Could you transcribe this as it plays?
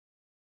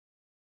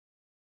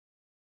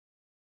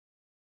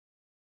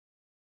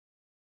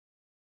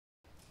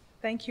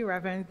Thank you,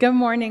 Reverend. Good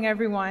morning,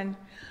 everyone.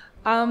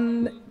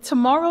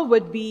 Tomorrow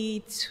would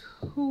be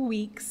 2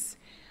 weeks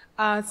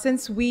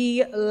since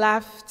we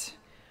left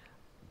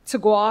to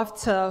go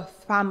off to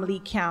family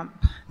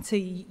camp, to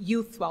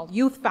youth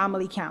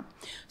family camp.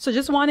 So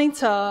just wanting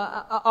to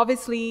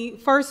obviously,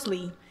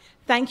 firstly,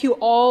 thank you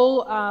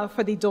all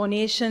for the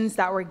donations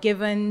that were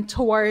given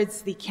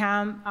towards the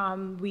camp.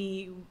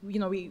 We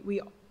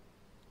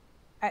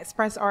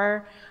express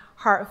our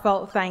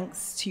heartfelt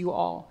thanks to you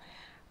all.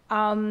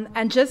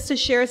 And just to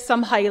share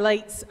some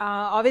highlights,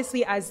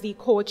 obviously as the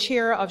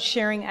co-chair of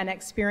Sharing and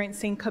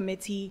Experiencing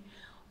Committee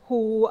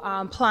who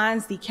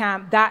plans the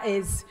camp, that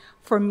is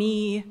for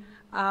me,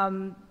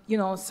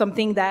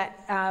 something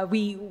that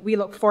we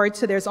look forward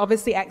to. There's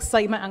obviously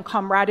excitement and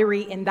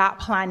camaraderie in that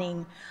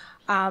planning,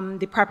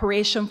 the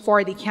preparation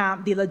for the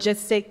camp, the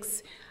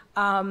logistics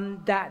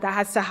that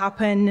has to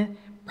happen,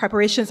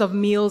 preparations of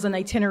meals and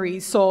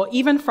itineraries. So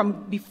even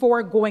from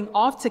before going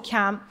off to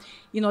camp,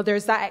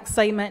 there's that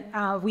excitement.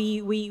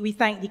 We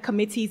thank the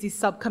committees, the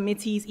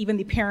subcommittees, even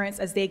the parents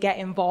as they get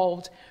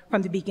involved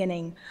from the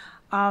beginning.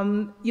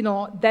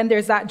 Then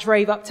there's that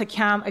drive up to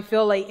camp. I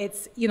feel like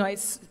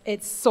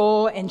it's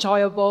so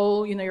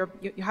enjoyable. You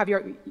have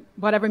your,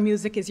 whatever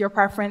music is your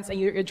preference, and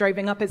you're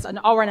driving up. It's an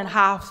hour and a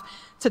half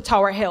to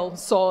Tower Hill.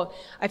 So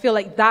I feel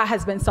like that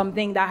has been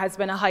something that has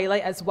been a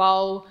highlight as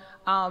well.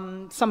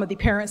 Some of the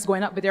parents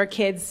going up with their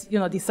kids,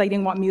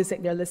 deciding what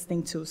music they're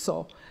listening to.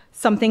 So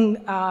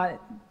something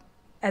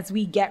as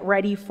we get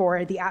ready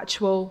for the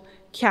actual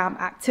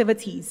camp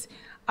activities.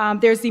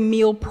 There's the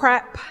meal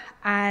prep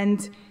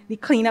and the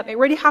cleanup. It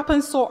really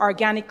happens so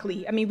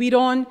organically. I mean, we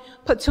don't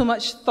put too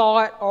much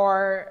thought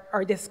or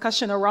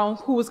discussion around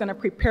who's going to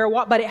prepare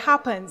what, but it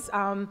happens.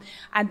 And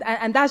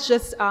that's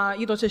just,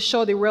 to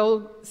show the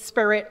real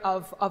spirit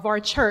of our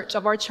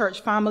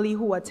church family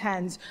who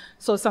attends.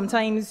 So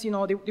sometimes,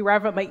 the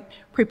Reverend might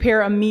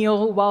prepare a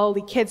meal while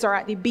the kids are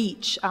at the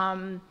beach.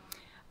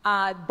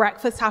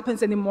 Breakfast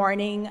happens in the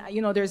morning.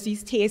 There's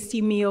these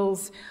tasty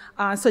meals.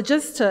 So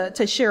just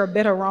to share a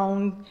bit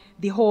around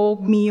the whole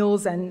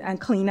meals and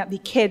clean up, the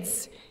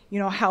kids,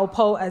 help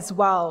out as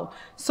well.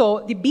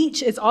 So the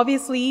beach is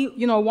obviously,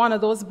 one of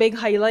those big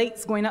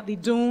highlights, going up the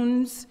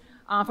dunes,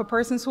 for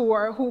persons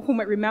who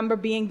might remember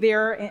being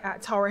there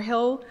at Tower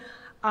Hill.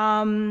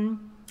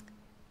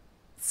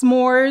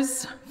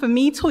 S'mores, for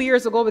me, 2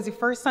 years ago was the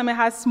first time I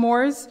had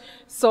s'mores.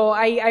 So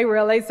I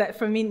realized that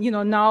for me,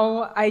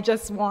 now I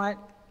just want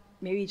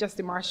maybe just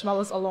the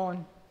marshmallows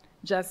alone,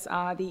 just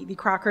the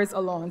crackers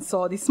alone.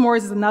 So the s'mores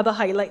is another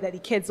highlight that the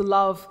kids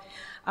love.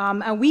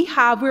 And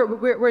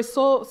we're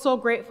so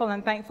grateful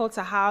and thankful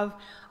to have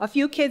a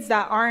few kids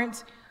that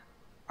aren't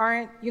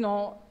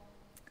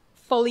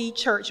fully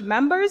church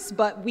members,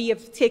 but we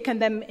have taken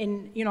them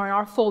in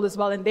our fold as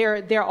well, and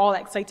they're all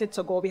excited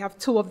to go. We have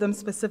 2 of them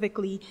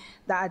specifically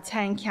that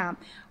attend camp.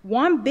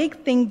 One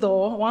big thing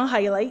though, one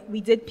highlight,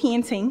 we did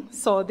painting.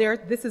 So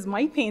this is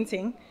my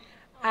painting.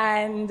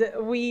 And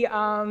we,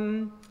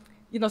 so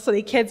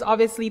the kids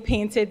obviously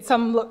painted.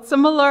 Some look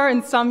similar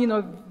and some,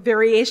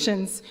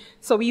 variations.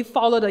 So we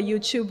followed a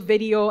YouTube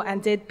video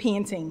and did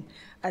painting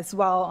as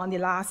well on the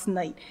last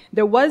night.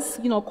 There was,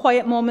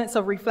 quiet moments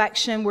of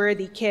reflection where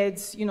the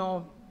kids,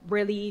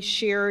 really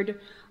shared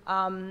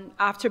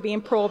after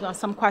being probed on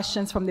some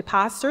questions from the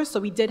pastor. So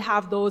we did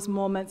have those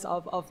moments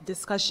of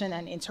discussion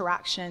and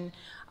interaction,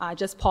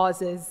 just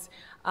pauses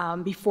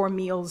before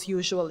meals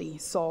usually.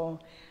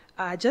 So.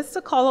 Just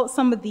to call out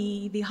some of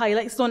the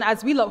highlights. So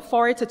as we look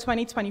forward to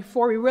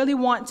 2024, we really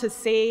want to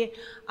say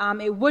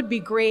it would be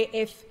great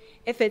if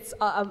it's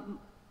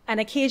an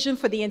occasion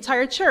for the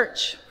entire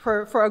church,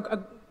 for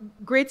a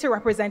greater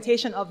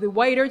representation of the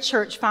wider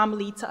church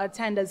family to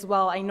attend as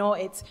well. I know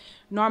it's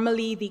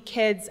normally the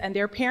kids and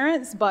their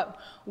parents, but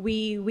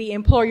we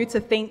implore you to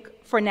think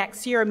for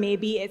next year,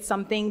 maybe it's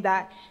something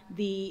that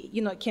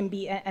it can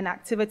be an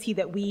activity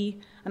that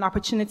an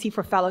opportunity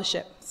for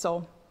fellowship.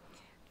 So.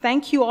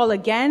 Thank you all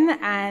again,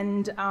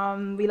 and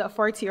we look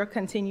forward to your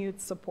continued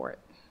support.